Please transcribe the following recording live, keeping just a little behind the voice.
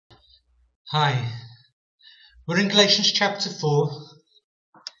Hi, we're in Galatians chapter 4.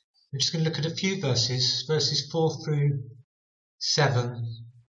 We're just going to look at a few verses 4 through 7,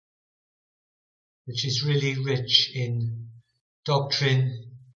 which is really rich in doctrine.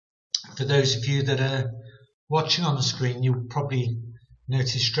 For those of you that are watching on the screen, you'll probably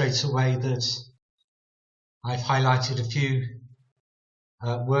notice straight away that I've highlighted a few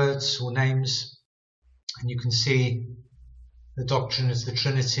words or names, and you can see the doctrine of the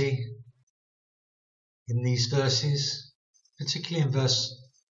Trinity in these verses, particularly in verse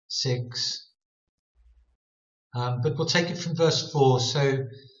 6. But we'll take it from verse 4. So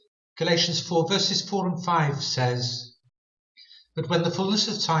Galatians 4 verses 4 and 5 says, "But when the fullness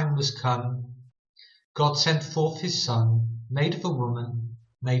of time was come, God sent forth his Son, made of a woman,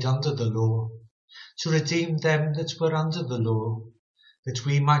 made under the law, to redeem them that were under the law, that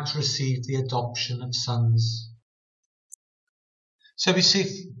we might receive the adoption of sons." So we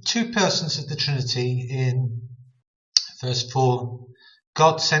see two persons of the Trinity in verse 4.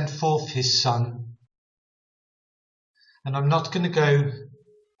 God sent forth his Son. And I'm not going to go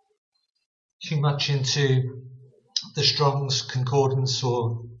too much into the Strong's Concordance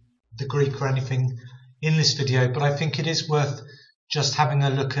or the Greek or anything in this video, but I think it is worth just having a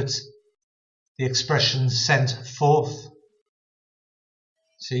look at the expression sent forth.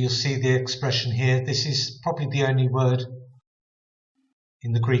 So you'll see the expression here. This is probably the only word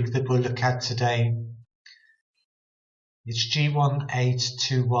in the Greek that we'll look at today. It's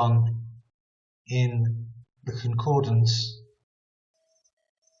G1821 in the Concordance.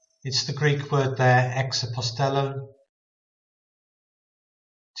 It's the Greek word there, ex apostello,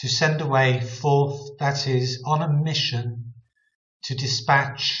 to send away forth, that is, on a mission, to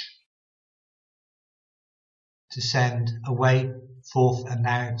dispatch, to send away, forth and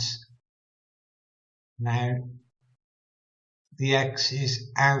out. Now, the X is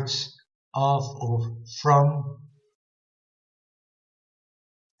out of or from.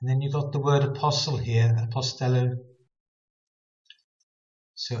 And then you've got the word apostle here, apostello.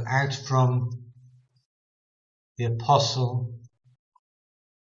 So out from the apostle,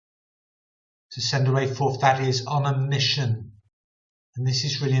 to send away forth, that is, on a mission. And this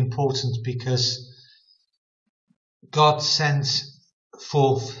is really important because God sent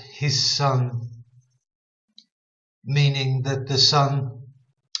forth his Son, meaning that the Son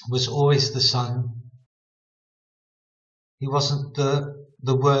was always the Son. He wasn't the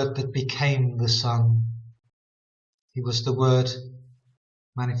Word that became the Son. He was the Word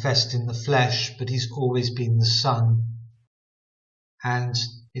manifest in the flesh, but he's always been the Son. And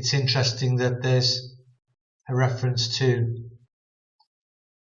it's interesting that there's a reference to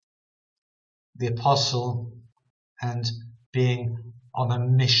the apostle and being on a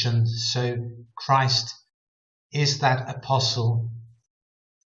mission. So Christ is that apostle,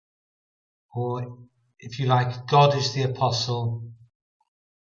 or if you like, God is the apostle.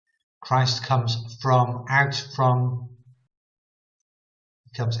 Christ comes forth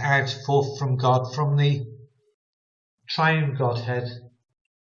from God, from the triune Godhead.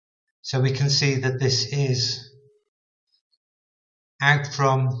 So we can see that this is out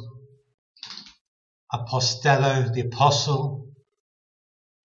from apostello, the apostle,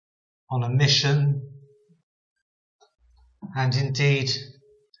 on a mission. And indeed,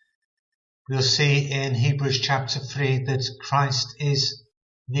 we'll see in Hebrews chapter 3 that Christ is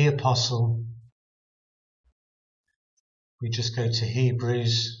the apostle. We just go to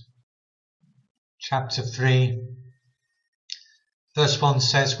Hebrews chapter 3. Verse 1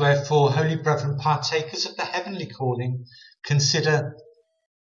 says, "Wherefore, holy brethren, partakers of the heavenly calling, consider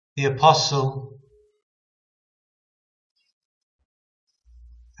the apostle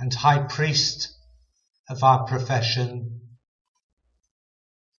and high priest of our profession,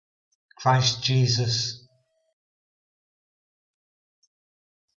 Christ Jesus."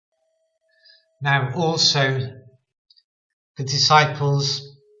 Now also the disciples,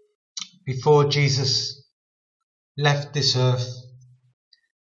 before Jesus left this earth,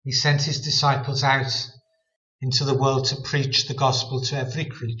 he sent his disciples out into the world to preach the gospel to every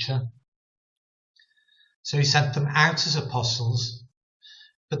creature. So he sent them out as apostles,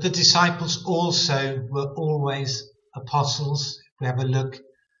 but the disciples also were always apostles. If we have a look,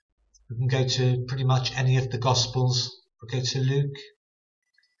 we can go to pretty much any of the Gospels. We'll go to Luke.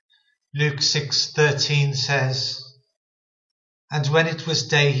 Luke 6:13 says, "And when it was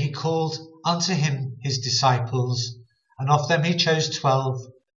day, he called unto him his disciples, and of them he chose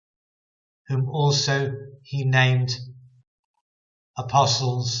 12, whom also he named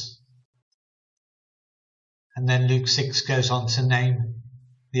apostles." And then Luke 6 goes on to name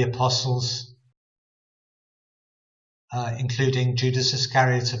the apostles including Judas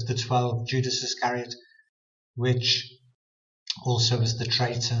Iscariot of the 12, Judas Iscariot, which also was the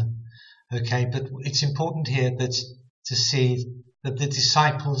traitor. Okay, but it's important here that to see that the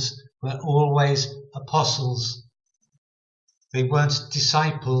disciples were always apostles. They weren't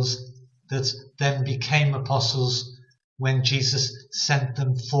disciples that then became apostles when Jesus sent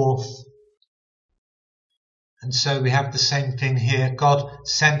them forth. And so we have the same thing here. God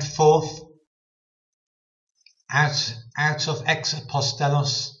sent forth out of ex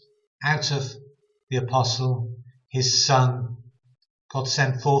apostelos, out of the apostle, his son. God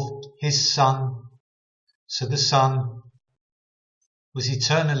sent forth his son. So the son was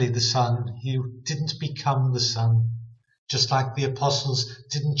eternally the son. He didn't become the son. Just like the apostles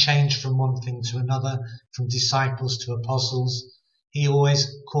didn't change from one thing to another, from disciples to apostles. He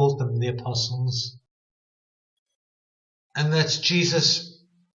always called them the apostles. And that Jesus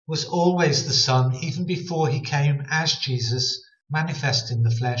was always the Son, even before he came as Jesus, manifest in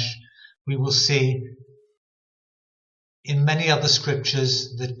the flesh. We will see in many other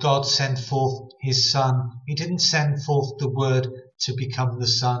scriptures that God sent forth his Son. He didn't send forth the Word to become the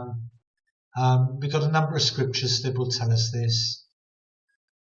Son. We've got a number of scriptures that will tell us this.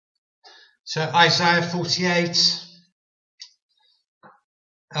 So Isaiah 48,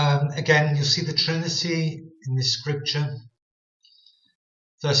 again you'll see the Trinity in this scripture.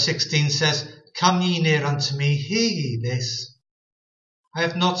 Verse 16 says, "Come ye near unto me, hear ye this. I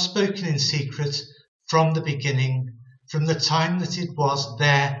have not spoken in secret from the beginning, from the time that it was,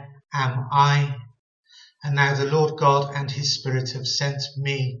 there am I. And now the Lord God and his Spirit have sent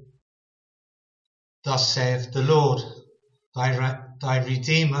me. Thus saith the Lord, thy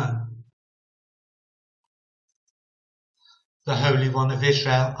Redeemer, the Holy One of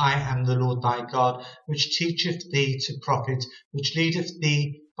Israel. I am the Lord thy God, which teacheth thee to profit, which leadeth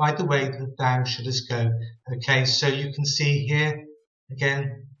thee by the way that thou shouldest go." Okay, so you can see here,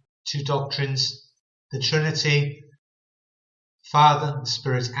 again, two doctrines, the Trinity, Father, the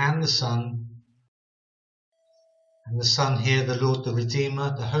Spirit, and the Son. And the Son here, the Lord, the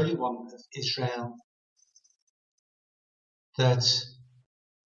Redeemer, the Holy One of Israel. That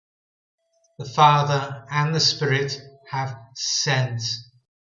the Father and the Spirit have sent.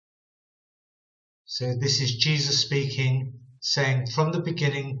 So this is Jesus speaking, saying, from the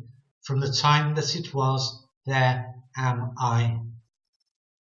beginning, from the time that it was, there am I.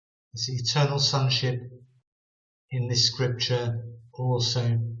 It's the eternal sonship in this scripture also.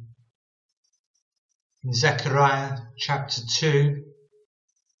 In Zechariah chapter 2,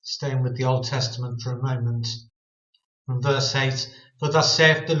 staying with the Old Testament for a moment, from verse 8, "For thus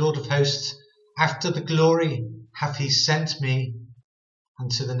saith the Lord of hosts, after the glory hath he sent me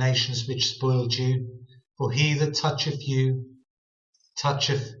unto the nations which spoiled you. For he that toucheth you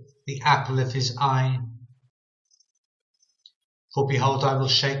toucheth the apple of his eye. For behold, I will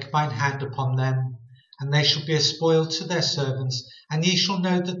shake mine hand upon them, and they shall be a spoil to their servants, and ye shall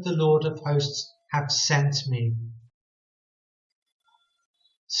know that the Lord of hosts hath sent me.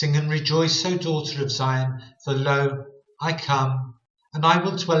 Sing and rejoice, O daughter of Zion, for lo, I come, and I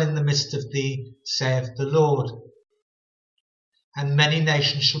will dwell in the midst of thee, saith the Lord. And many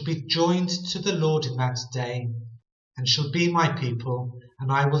nations shall be joined to the Lord in that day, and shall be my people,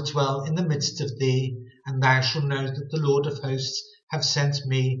 and I will dwell in the midst of thee, and thou shalt know that the Lord of hosts hath sent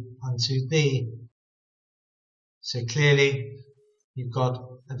me unto thee." So clearly, you've got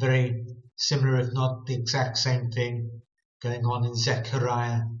a very similar, if not the exact same thing, going on in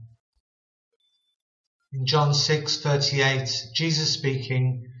Zechariah. In John 6:38, Jesus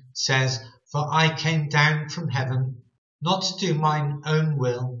speaking says, "For I came down from heaven, not to do mine own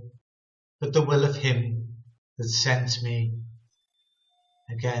will, but the will of him that sent me."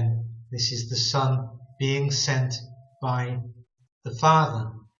 Again, this is the Son being sent by the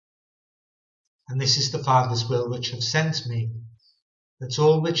Father. And this is the Father's will which have sent me, that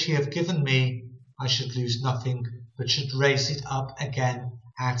all which he hath given me, I should lose nothing, but should raise it up again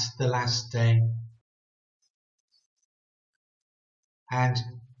at the last day. And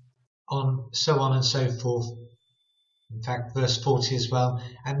so on and so forth. In fact, verse 40 as well.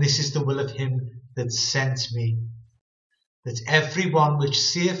 "And this is the will of him that sent me, that every one which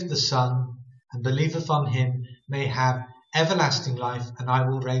seeth the Son and believeth on him may have everlasting life, and I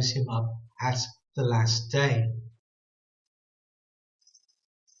will raise him up at the last day."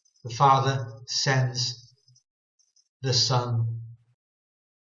 The Father sends the Son.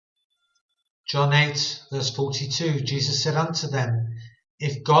 John 8, verse 42, Jesus said unto them,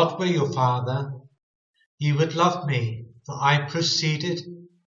 "If God were your Father, ye would love me, for I proceeded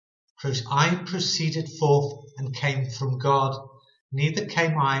forth and came from God. Neither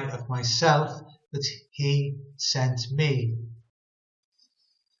came I of myself, but he sent me.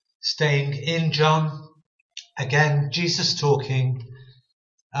 Staying in John, again, Jesus talking,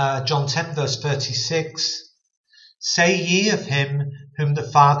 John 10 verse 36, say ye of him whom the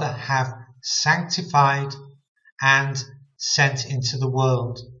Father hath sanctified and sent into the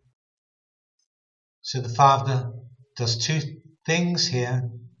world. So the Father does two things here.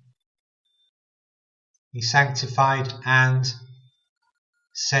 He sanctified and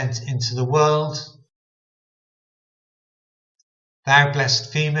sent into the world. Thou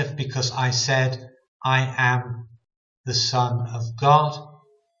blasphemeth, because I said, I am the Son of God.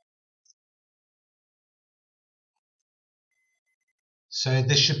 So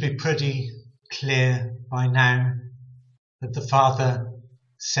this should be pretty clear by now that the Father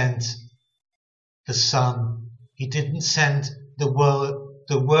sent the Son. He didn't send the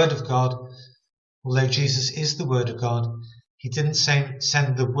Word of God, although Jesus is the Word of God. He didn't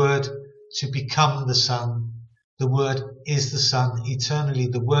send the Word to become the Son. The Word is the Son, eternally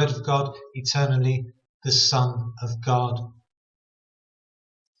the Word of God, eternally the Son of God.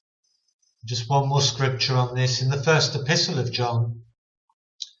 Just one more scripture on this. In the first epistle of John,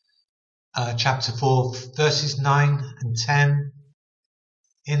 chapter 4, verses 9 and 10,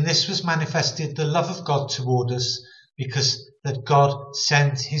 in this was manifested the love of God toward us, because that God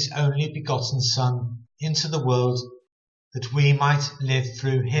sent his only begotten Son into the world, that we might live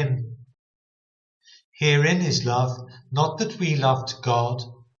through him. Herein is love, not that we loved God,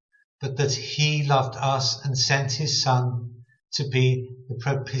 but that he loved us and sent his Son to be the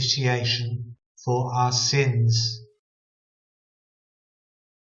propitiation for our sins.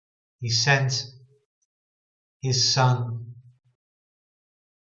 He sent his Son.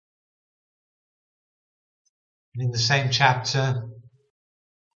 And in the same chapter,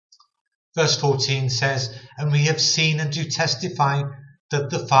 verse 14 says, and we have seen and do testify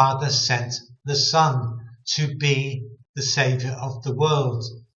that the Father sent the Son to be the Saviour of the world.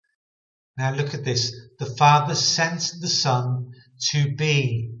 Now look at this. The Father sent the Son to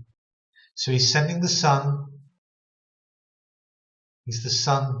be. So he's sending the Son. He's the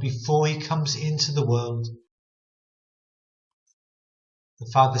Son before he comes into the world.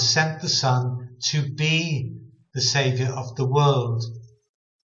 The Father sent the Son to be the Saviour of the world.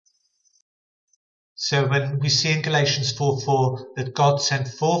 So when we see in Galatians 4:4 that God sent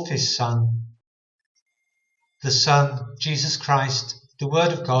forth his Son, the Son, Jesus Christ, the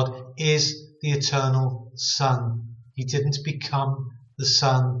Word of God, is the eternal Son. He didn't become the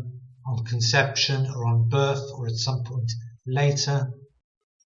Son on conception or on birth or at some point later.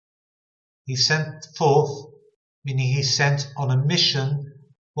 He sent forth, meaning he sent on a mission.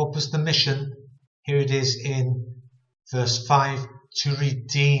 What was the mission? Here it is in verse 5, to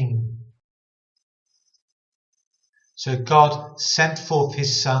redeem. So God sent forth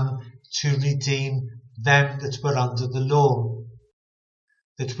his Son to redeem them that were under the law,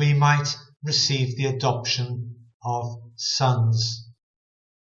 that we might receive the adoption of sons.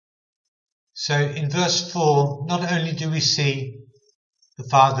 So in verse 4, not only do we see the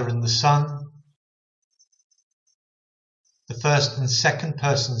Father and the Son, the first and second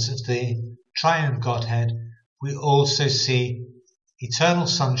persons of the triune Godhead, we also see eternal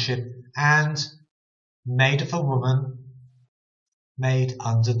sonship and made of a woman, made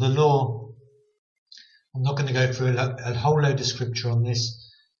under the law. I'm not going to go through a whole load of scripture on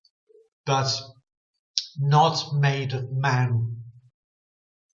this, but not made of man.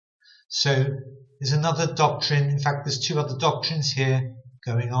 So there's another doctrine. In fact, there's two other doctrines here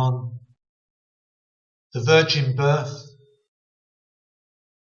going on. The virgin birth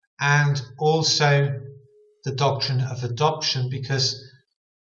and also the doctrine of adoption, because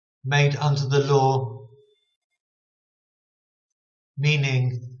made under the law,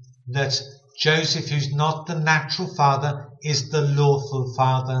 meaning that Joseph, who's not the natural father, is the lawful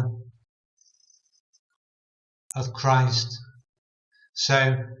father of Christ.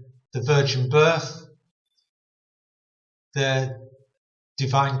 So the virgin birth, the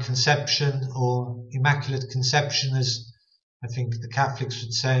divine conception or immaculate conception, as I think the Catholics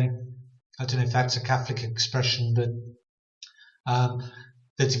would say. I don't know if that's a Catholic expression, but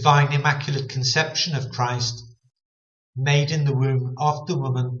the divine immaculate conception of Christ, made in the womb of the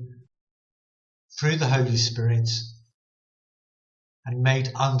woman through the Holy Spirit, and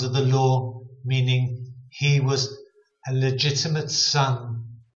made under the law, meaning he was a legitimate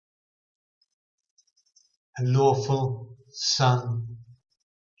son, a lawful son,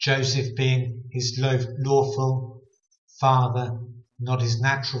 Joseph being his lawful father, not his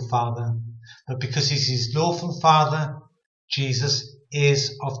natural father. But because he's his lawful father, Jesus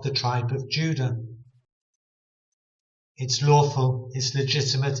is of the tribe of Judah. It's lawful, it's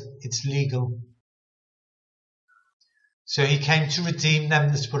legitimate, it's legal. So he came to redeem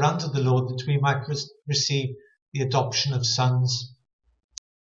them that were under the law, that we might receive the adoption of sons.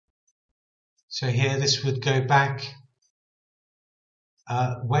 So here this would go back,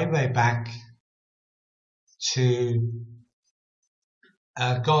 way back to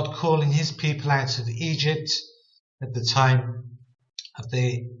God calling his people out of Egypt at the time of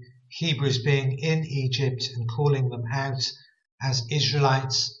the Hebrews being in Egypt and calling them out as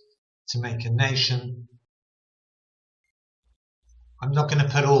Israelites to make a nation. I'm not going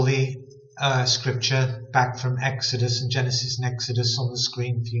to put all the scripture back from Exodus and Genesis and Exodus on the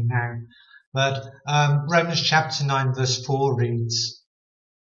screen for you now, but Romans chapter 9 verse 4 reads,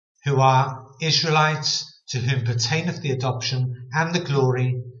 who are Israelites, to whom pertaineth the adoption and the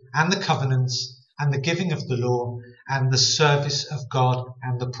glory and the covenants and the giving of the law and the service of God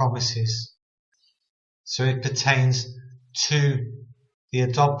and the promises. So it pertains to the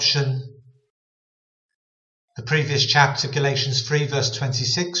adoption. The previous chapter, Galatians 3 verse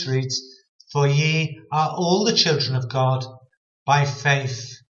 26 reads, for ye are all the children of God by faith.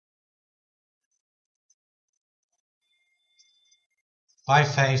 By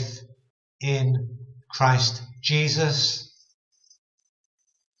faith in Christ Jesus.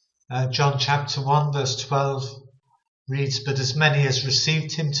 John chapter 1 verse 12 reads, but as many as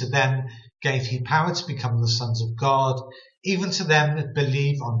received him, to them gave he power to become the sons of God, even to them that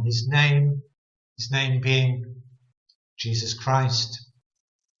believe on his name being Jesus Christ.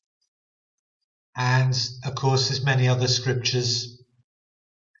 And of course there's many other scriptures,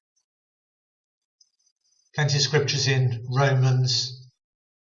 plenty of scriptures in Romans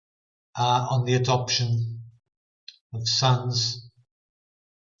on the adoption of sons.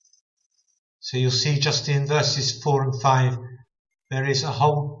 So you'll see just in verses 4 and 5 there is a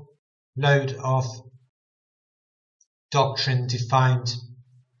whole load of doctrine defined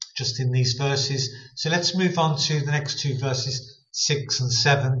just in these verses. So let's move on to the next two verses, 6 and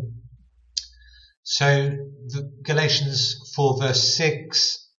 7. So Galatians 4 verse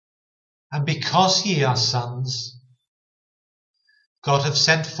 6, and because ye are sons, God hath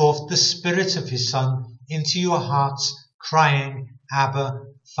sent forth the Spirit of his Son into your hearts, crying, Abba,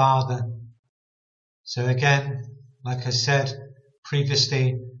 Father. So again, like I said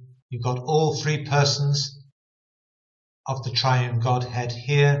previously, you've got all three persons of the triune Godhead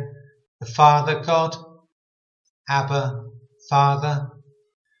here. The Father God, Abba, Father.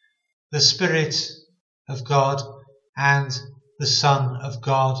 The Spirit of God and the Son of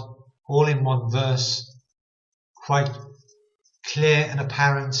God, all in one verse. Quite clear and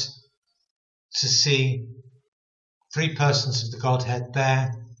apparent to see three persons of the Godhead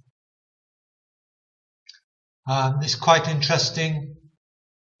there. It's quite interesting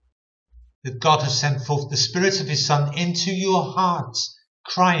that God has sent forth the Spirit of his Son into your hearts,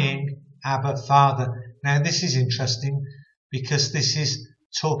 crying, Abba, Father. Now this is interesting because this is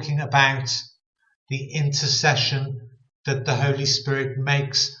talking about the intercession that the Holy Spirit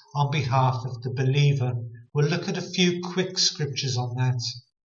makes on behalf of the believer. We'll look at a few quick scriptures on that.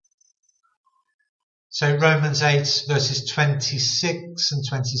 So Romans 8 verses 26 and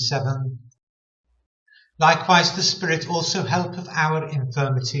 27. Likewise the Spirit also helpeth our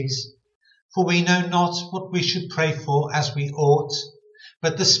infirmities, for we know not what we should pray for as we ought,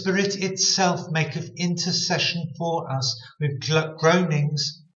 but the Spirit itself maketh intercession for us with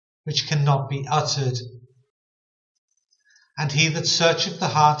groanings which cannot be uttered. And he that searcheth the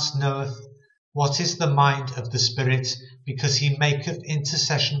hearts knoweth what is the mind of the Spirit, because he maketh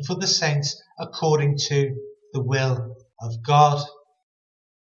intercession for the saints according to the will of God.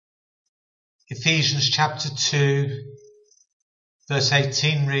 Ephesians chapter 2 verse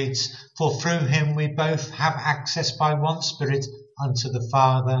 18 reads, for through him we both have access by one Spirit unto the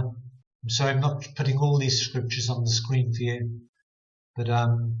Father. So I'm not putting all these scriptures on the screen for you, but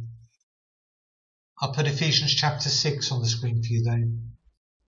I'll put Ephesians chapter 6 on the screen for you though.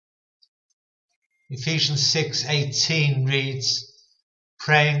 Ephesians 6:18 reads,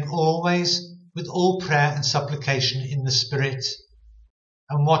 praying always with all prayer and supplication in the Spirit,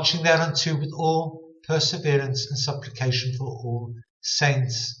 and watching thereunto with all perseverance and supplication for all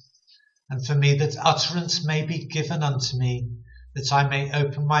saints, and for me that utterance may be given unto me, that I may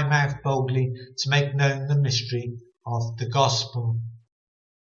open my mouth boldly to make known the mystery of the gospel.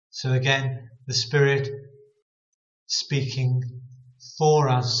 So again, the Spirit speaking for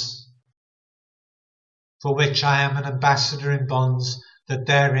us, for which I am an ambassador in bonds, that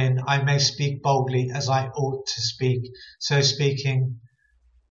therein I may speak boldly as I ought to speak. So speaking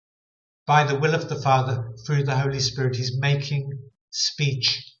by the will of the Father through the Holy Spirit, he's making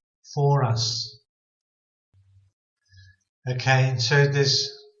speech for us. Okay, and so there's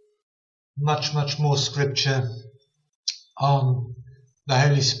much more scripture on the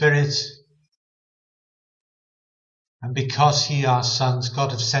Holy Spirit. And because ye are sons,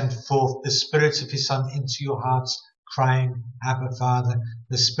 God hath sent forth the Spirit of his Son into your hearts, crying, Abba, Father.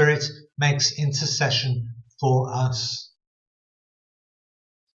 The Spirit makes intercession for us.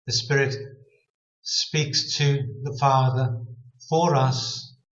 The Spirit speaks to the Father for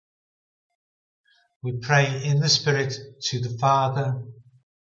us. We pray in the Spirit to the Father,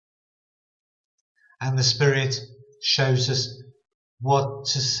 and the Spirit shows us what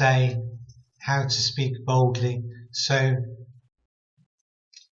to say, how to speak boldly. So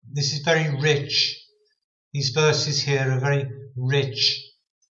this is very rich. These verses here are very rich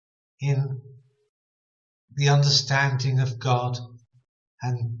in the understanding of God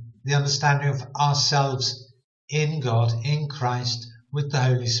and the understanding of ourselves in God, in Christ, with the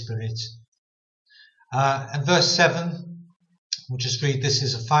Holy Spirit. And verse 7, we'll just read this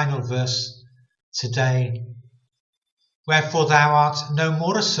as a final verse today. Wherefore thou art no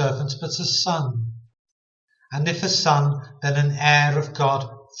more a servant, but a son. And if a son, then an heir of God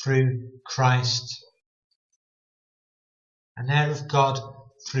through Christ. An heir of God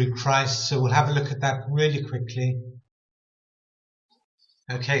through Christ. So we'll have a look at that really quickly.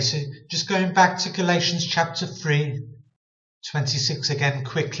 Okay, so just going back to Galatians chapter 3, 26 again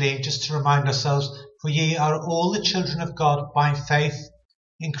quickly, just to remind ourselves. For ye are all the children of God by faith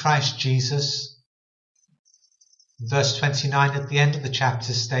in Christ Jesus. Verse 29 at the end of the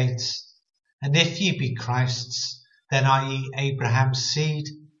chapter states, and if ye be Christ's, then are ye Abraham's seed,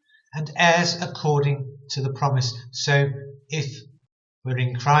 and heirs according to the promise. So if we're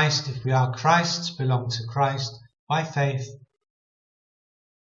in Christ, if we are Christ's, belong to Christ by faith,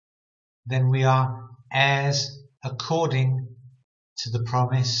 then we are heirs according to the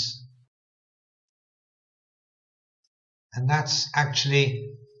promise. And that's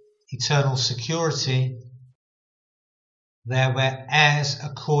actually eternal security. There we're heirs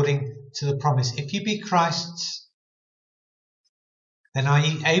according to the promise. If ye be Christ's, then are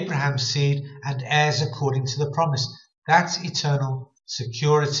ye Abraham's seed and heirs according to the promise. That's eternal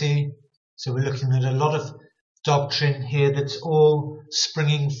security. So we're looking at a lot of doctrine here that's all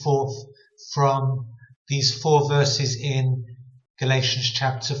springing forth from these 4 verses in Galatians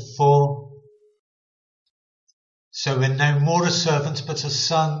chapter 4. So we're no more a servant but a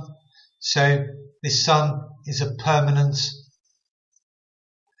son. So this son is a permanent.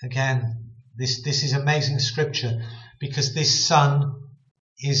 Again, this is amazing scripture, because this son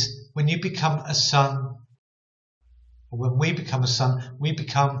is, when you become a son, or when we become a son, we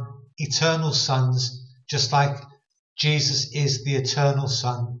become eternal sons, just like Jesus is the eternal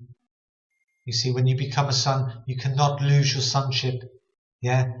Son. You see, when you become a son, you cannot lose your sonship.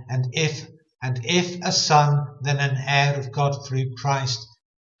 Yeah, and if a son, then an heir of God through Christ.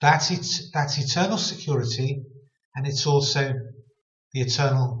 That's eternal security, and it's also the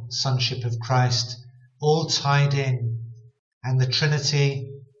eternal sonship of Christ, all tied in, and the Trinity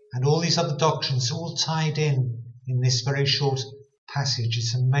and all these other doctrines all tied in this very short passage.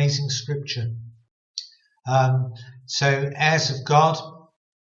 It's amazing scripture. So heirs of God.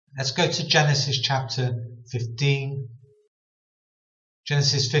 Let's go to Genesis chapter 15.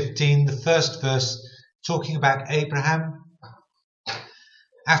 Genesis 15, the first verse, talking about Abraham.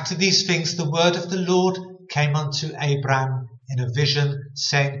 After these things, the word of the Lord came unto Abraham in a vision,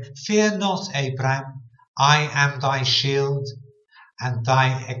 saying, Fear not, Abraham, I am thy shield, and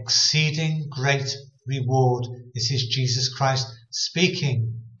thy exceeding great reward. This is Jesus Christ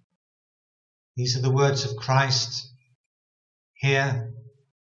speaking. These are the words of Christ here,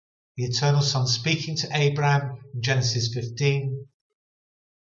 the eternal Son speaking to Abraham in Genesis 15,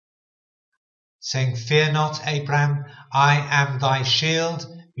 saying, Fear not, Abraham, I am thy shield.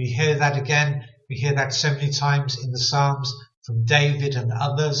 We hear that again. We hear that so many times in the Psalms from David and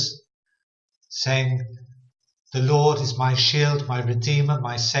others, saying, The Lord is my shield, my redeemer,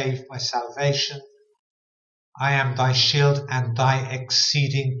 my save, my salvation. I am thy shield and thy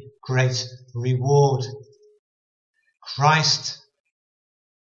exceeding great reward. Christ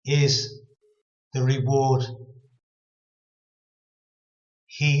is the reward.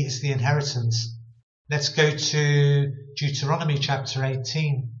 He is the inheritance. Let's go to Deuteronomy chapter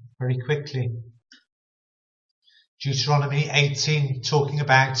 18 very quickly. Deuteronomy 18, talking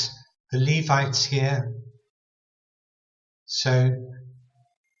about the Levites here. So,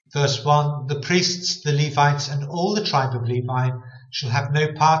 verse 1, the priests, the Levites, and all the tribe of Levi shall have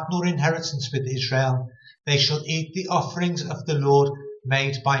no part nor inheritance with Israel. They shall eat the offerings of the Lord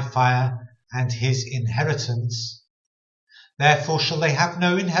made by fire, and his inheritance. Therefore shall they have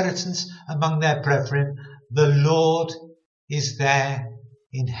no inheritance among their brethren. The Lord is their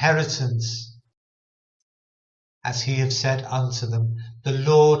inheritance. as he have said unto them. The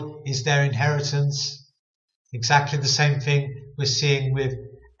Lord is their inheritance. Exactly the same thing we're seeing with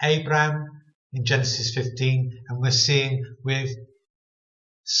Abraham in Genesis 15, and we're seeing with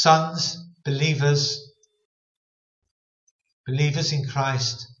sons, believers in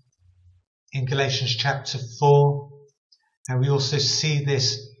Christ in Galatians chapter 4, and we also see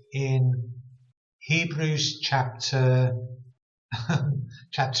this in Hebrews chapter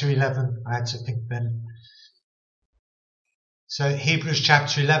 11. I had to think then. So Hebrews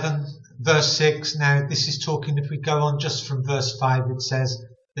chapter 11, verse 6. Now this is talking, if we go on just from verse 5, it says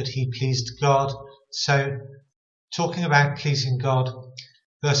that he pleased God. So talking about pleasing God,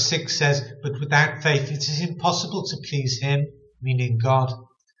 verse 6 says, but without faith it is impossible to please him, meaning God.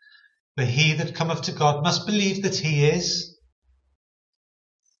 For he that cometh to God must believe that he is.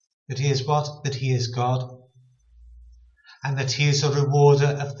 That he is what? That he is God. And that he is a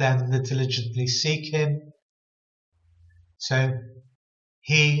rewarder of them that diligently seek him. So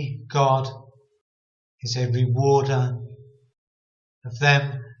he, God, is a rewarder of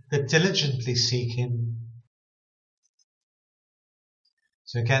them that diligently seek him.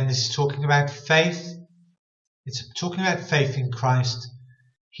 So again, this is talking about faith. It's talking about faith in Christ.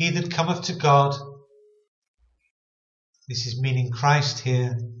 He that cometh to God, this is meaning Christ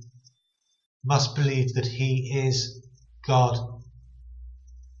here, must believe that he is God.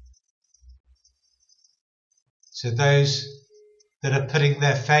 So those that are putting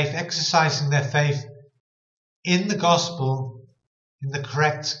their faith, exercising their faith in the gospel, in the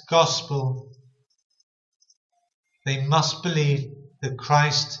correct gospel, they must believe that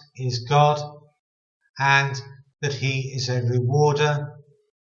Christ is God and that he is a rewarder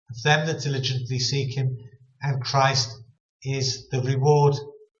of them that diligently seek him, and Christ is the reward,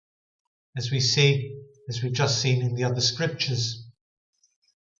 as we've just seen in the other scriptures.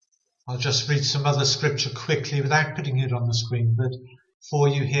 I'll just read some other scripture quickly without putting it on the screen, but for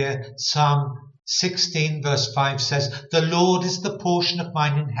you here, Psalm 16 verse 5 says, the Lord is the portion of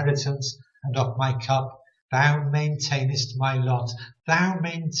mine inheritance and of my cup. Thou maintainest my lot. Thou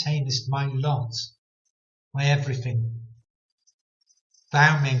maintainest my lot, my everything.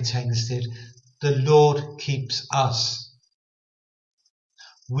 Thou maintainest it. The Lord keeps us.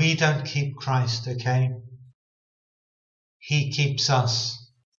 We don't keep Christ, okay? He keeps us.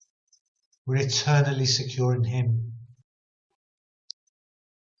 We're eternally secure in him.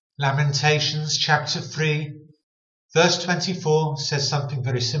 Lamentations chapter 3 verse 24 says something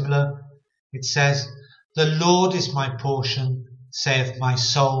very similar. It says, the Lord is my portion, saith my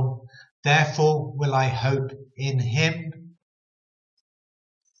soul, therefore will I hope in him.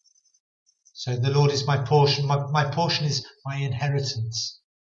 So the Lord is my portion. My portion is my inheritance.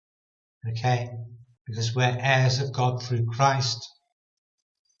 Okay? Because we're heirs of God through Christ.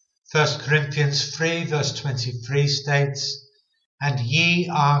 1 Corinthians 3 verse 23 states, and ye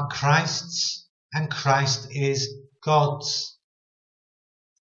are Christ's, and Christ is God's.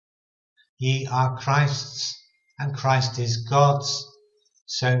 Ye are Christ's, and Christ is God's.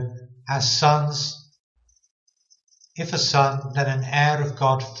 So, as sons, if a son, then an heir of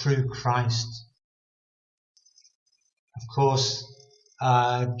God through Christ. Of course,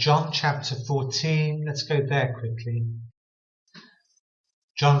 John chapter 14, let's go there quickly.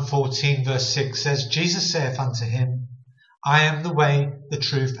 John 14 verse 6 says, Jesus saith unto him, I am the way, the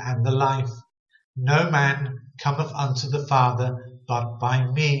truth, and the life. No man cometh unto the Father but by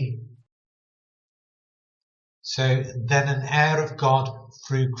me. So then an heir of God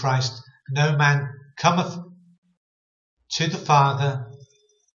through Christ. No man cometh to the Father,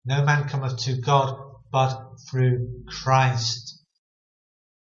 no man cometh to God but through Christ.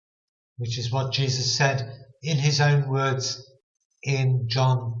 Which is what Jesus said in his own words in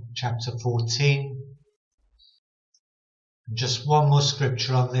John chapter 14. And just one more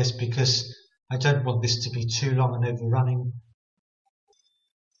scripture on this, because I don't want this to be too long and overrunning.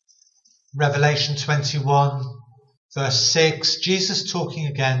 Revelation 21 verse 6, Jesus talking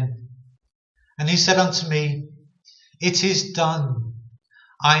again. And he said unto me, it is done.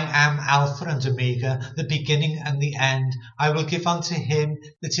 I am Alpha and Omega, the beginning and the end. I will give unto him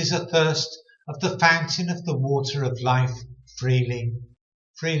that is athirst of the fountain of the water of life freely.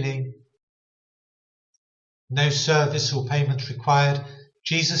 Freely. No service or payment required.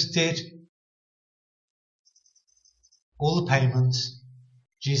 Jesus did all the payments.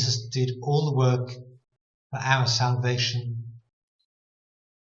 Jesus did all the work for our salvation.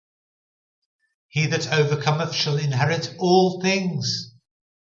 He that overcometh shall inherit all things.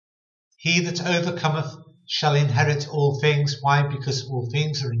 He that overcometh shall inherit all things. Why? Because all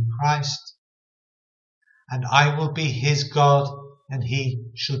things are in Christ. And I will be his God, and he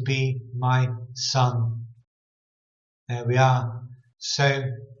shall be my son. There we are. So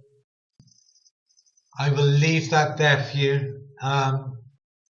I will leave that there for you.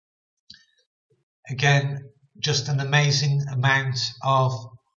 Again, just an amazing amount of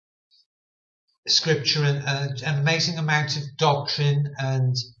scripture and an amazing amount of doctrine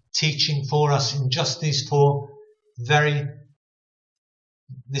and teaching for us in just these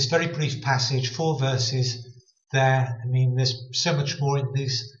this very brief passage, 4 verses there. I mean, there's so much more in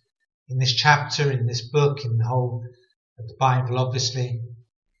this chapter, in this book, in the whole of the Bible, obviously.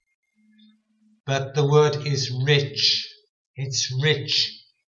 But the word is rich. It's rich.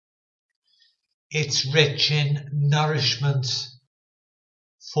 It's rich in nourishment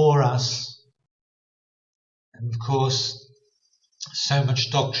for us. And of course, so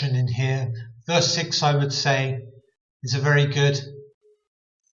much doctrine in here. Verse 6, I would say, is a very good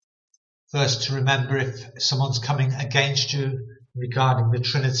verse to remember if someone's coming against you regarding the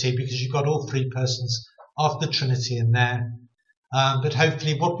Trinity, because you've got all 3 persons of the Trinity in there. But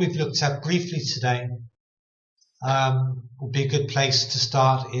hopefully what we've looked at briefly today will be a good place to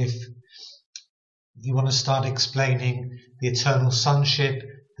start if you want to start explaining the eternal sonship,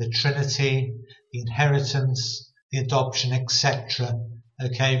 the Trinity, the inheritance, the adoption, etc.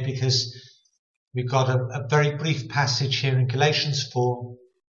 Okay, because we've got a very brief passage here in Galatians 4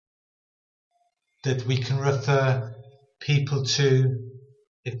 that we can refer people to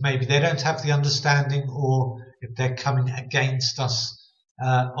if maybe they don't have the understanding or if they're coming against us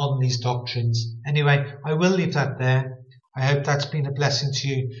on these doctrines. Anyway, I will leave that there. I hope that's been a blessing to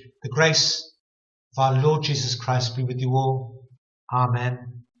you. The grace of our Lord Jesus Christ be with you all.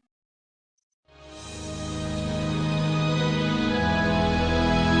 Amen.